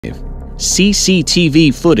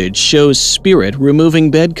CCTV footage shows spirit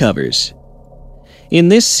removing bed covers. In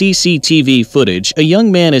this CCTV footage, a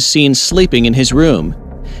young man is seen sleeping in his room.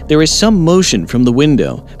 There is some motion from the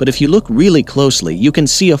window, but if you look really closely, you can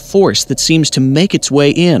see a force that seems to make its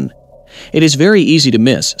way in. It is very easy to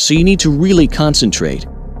miss, so you need to really concentrate.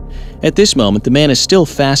 At this moment, the man is still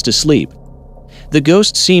fast asleep. The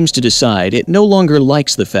ghost seems to decide it no longer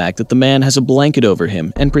likes the fact that the man has a blanket over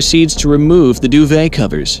him and proceeds to remove the duvet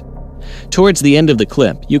covers. Towards the end of the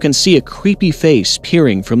clip, you can see a creepy face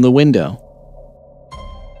peering from the window.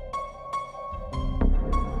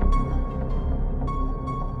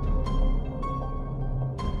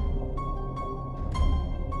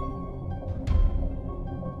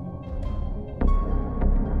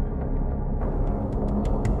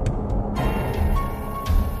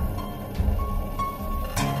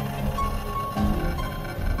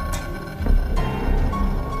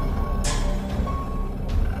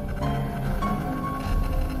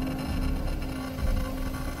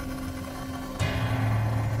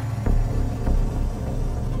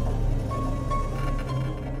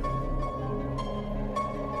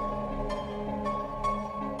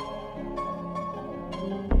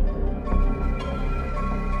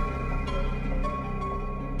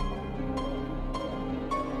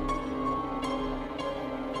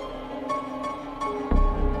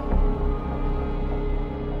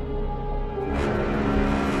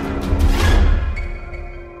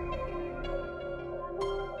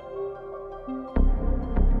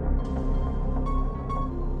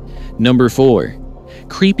 Number 4.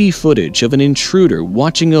 Creepy footage of an intruder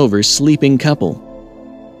watching over sleeping couple.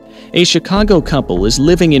 A Chicago couple is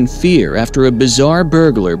living in fear after a bizarre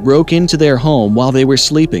burglar broke into their home while they were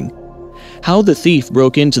sleeping. How the thief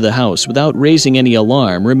broke into the house without raising any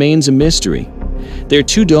alarm remains a mystery. Their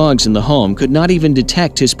 2 dogs in the home could not even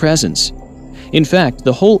detect his presence. In fact,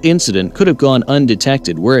 the whole incident could have gone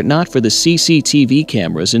undetected were it not for the CCTV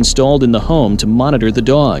cameras installed in the home to monitor the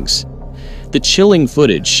dogs. The chilling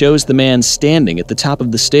footage shows the man standing at the top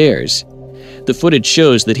of the stairs. The footage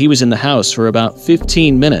shows that he was in the house for about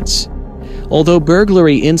 15 minutes. Although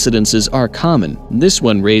burglary incidences are common, this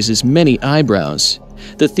one raises many eyebrows.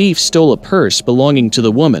 The thief stole a purse belonging to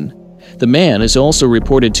the woman. The man is also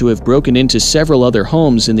reported to have broken into several other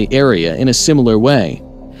homes in the area in a similar way.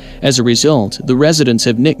 As a result, the residents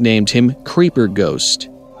have nicknamed him Creeper Ghost.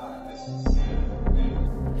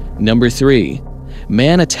 Number 3.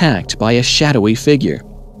 Man attacked by a shadowy figure.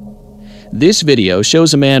 This video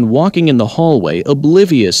shows a man walking in the hallway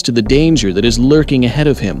oblivious to the danger that is lurking ahead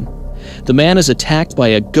of him. The man is attacked by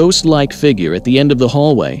a ghost-like figure at the end of the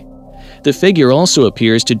hallway. The figure also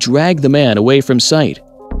appears to drag the man away from sight.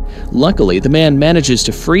 Luckily, the man manages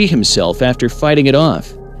to free himself after fighting it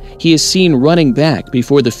off. He is seen running back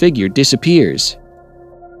before the figure disappears.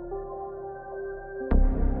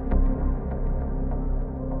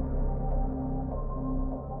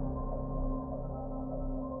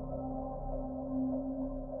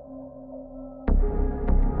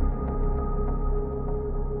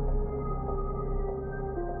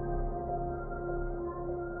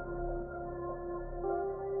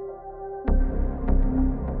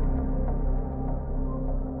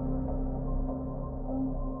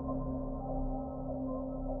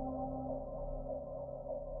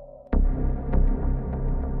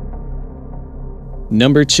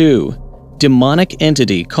 Number 2. Demonic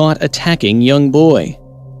entity caught attacking young boy.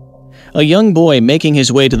 A young boy making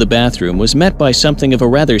his way to the bathroom was met by something of a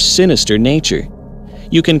rather sinister nature.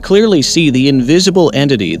 You can clearly see the invisible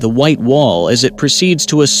entity, the white wall, as it proceeds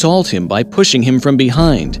to assault him by pushing him from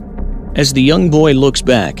behind. As the young boy looks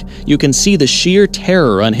back, you can see the sheer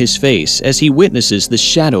terror on his face as he witnesses the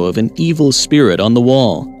shadow of an evil spirit on the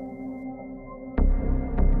wall.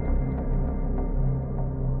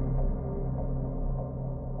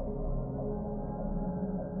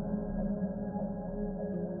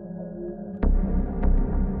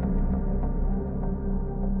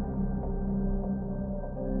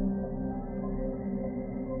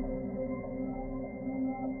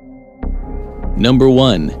 Number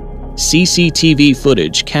 1. CCTV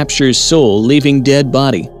footage captures soul leaving dead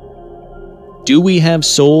body. Do we have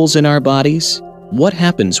souls in our bodies? What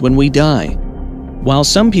happens when we die? While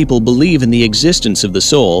some people believe in the existence of the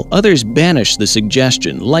soul, others banish the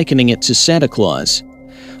suggestion, likening it to Santa Claus.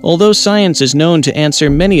 Although science is known to answer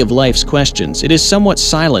many of life's questions, it is somewhat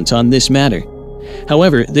silent on this matter.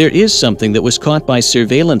 However, there is something that was caught by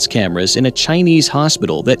surveillance cameras in a Chinese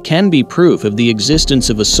hospital that can be proof of the existence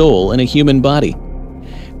of a soul in a human body.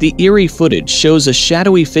 The eerie footage shows a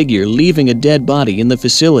shadowy figure leaving a dead body in the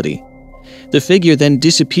facility. The figure then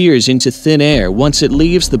disappears into thin air once it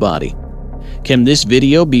leaves the body. Can this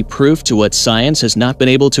video be proof to what science has not been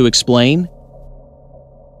able to explain?